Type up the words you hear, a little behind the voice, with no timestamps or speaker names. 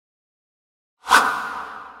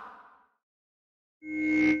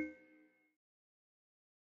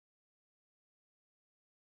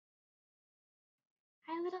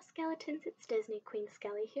little skeletons, it's Disney Queen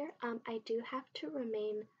Skelly here. I do have to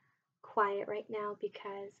remain quiet right now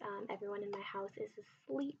because everyone in my house is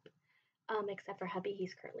asleep, except for hubby.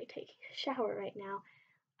 He's currently taking a shower right now.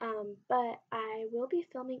 But I will be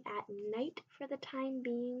filming at night for the time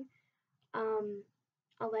being. Um,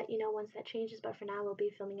 I'll let you know once that changes, but for now we'll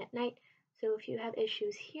be filming at night. So if you have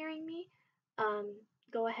issues hearing me, um,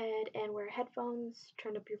 go ahead and wear headphones,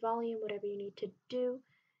 turn up your volume, whatever you need to do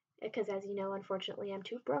because as you know, unfortunately, I'm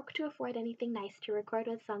too broke to afford anything nice to record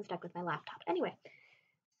with, so I'm stuck with my laptop. Anyway,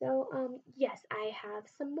 so yes, I have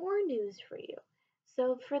some more news for you.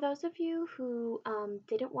 So for those of you who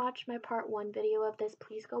didn't watch my part 1 video of this,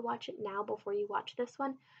 please go watch it now before you watch this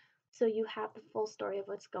one, so you have the full story of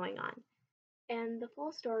what's going on. And the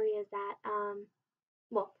full story is that,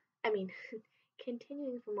 well, I mean,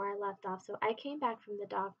 continuing from where I left off, so I came back from the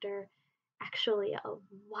doctor actually a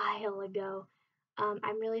while ago.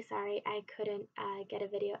 I'm really sorry I couldn't get a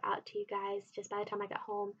video out to you guys. Just by the time I got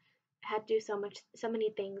home, I had to do so many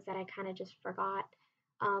things that I kind of just forgot.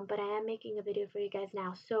 But I am making a video for you guys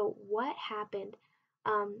now. So what happened?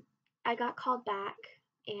 Um, I got called back,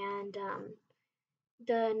 and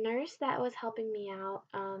the nurse that was helping me out,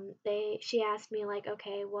 she asked me like,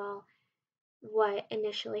 okay, well, what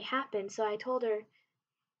initially happened? So I told her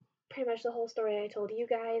pretty much the whole story I told you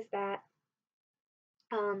guys that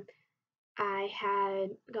um, I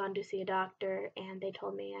had gone to see a doctor and they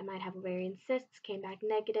told me I might have ovarian cysts, came back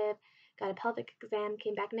negative, got a pelvic exam,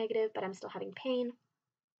 came back negative, but I'm still having pain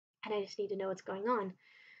and I just need to know what's going on.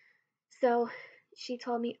 So she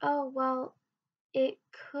told me, oh, well, it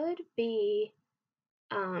could be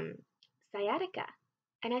um, sciatica.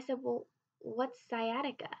 And I said, well, what's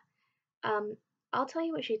sciatica? Um, I'll tell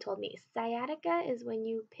you what she told me. Sciatica is when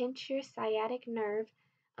you pinch your sciatic nerve.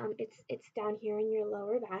 It's down here in your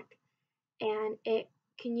lower back, and it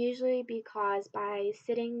can usually be caused by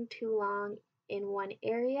sitting too long in one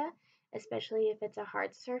area, especially if it's a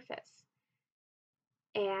hard surface.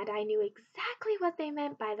 And I knew exactly what they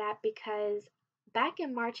meant by that because back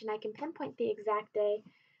in March, and I can pinpoint the exact day,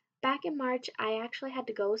 back in March, I actually had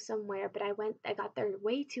to go somewhere, but I got there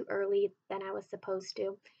way too early than I was supposed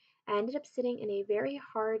to. I ended up sitting in a very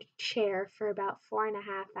hard chair for about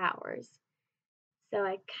 4.5 hours. So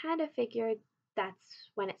I kind of figured that's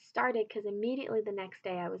when it started because immediately the next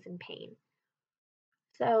day I was in pain.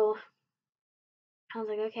 So I was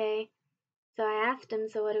like, okay. So I asked him,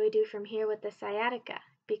 so what do we do from here with the sciatica?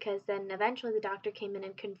 Because then eventually the doctor came in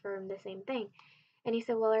and confirmed the same thing. And he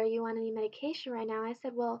said, well, are you on any medication right now? I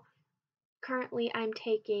said, well, currently I'm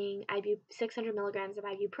taking 600 milligrams of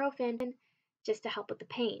ibuprofen just to help with the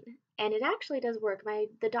pain. And it actually does work.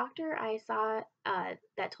 The doctor I saw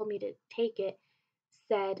that told me to take it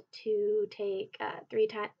said to take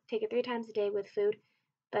it 3 times a day with food,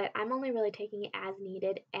 but I'm only really taking it as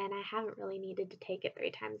needed, and I haven't really needed to take it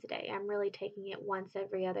 3 times a day. I'm really taking it once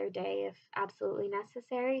every other day if absolutely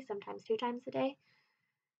necessary, sometimes 2 times a day.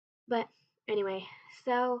 But anyway,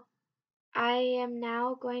 so I am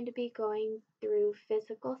now going to be going through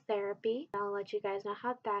physical therapy. I'll let you guys know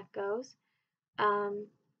how that goes. Um,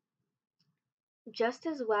 just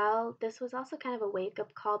as well, this was also kind of a wake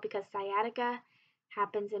up call because sciatica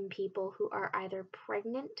happens in people who are either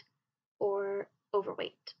pregnant or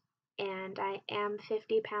overweight. And I am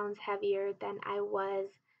 50 pounds heavier than I was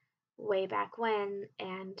way back when,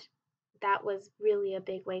 and that was really a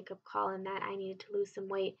big wake up call in that I needed to lose some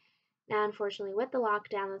weight. Now, unfortunately, with the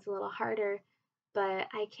lockdown, it's a little harder, but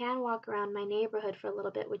I can walk around my neighborhood for a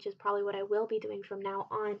little bit, which is probably what I will be doing from now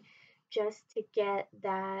on, just to get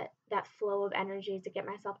that flow of energy, to get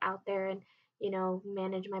myself out there and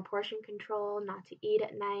manage my portion control, not to eat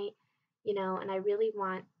at night, and I really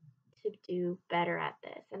want to do better at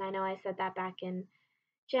this. And I know I said that back in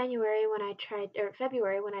January when I tried, or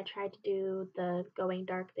February when I tried to do the going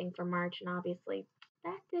dark thing for March, and obviously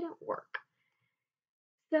that didn't work.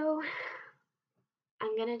 So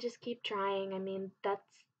I'm gonna just keep trying. I mean, that's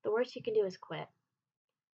the worst you can do is quit.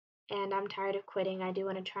 And I'm tired of quitting. I do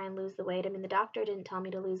want to try and lose the weight. I mean, the doctor didn't tell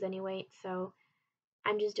me to lose any weight, so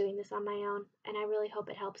I'm just doing this on my own, and I really hope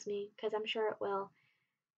it helps me because I'm sure it will.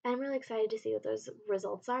 I'm really excited to see what those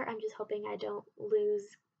results are. I'm just hoping I don't lose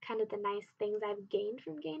kind of the nice things I've gained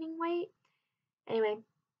from gaining weight. Anyway,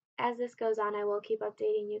 as this goes on, I will keep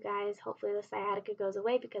updating you guys. Hopefully the sciatica goes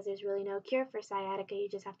away because there's really no cure for sciatica. You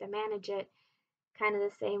just have to manage it. Kind of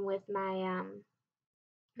the same with my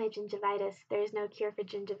gingivitis. There's no cure for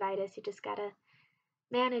gingivitis. You just gotta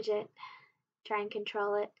manage it, try and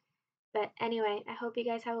control it. But anyway, I hope you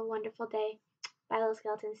guys have a wonderful day. Bye, little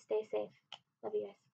skeletons. Stay safe. Love you guys.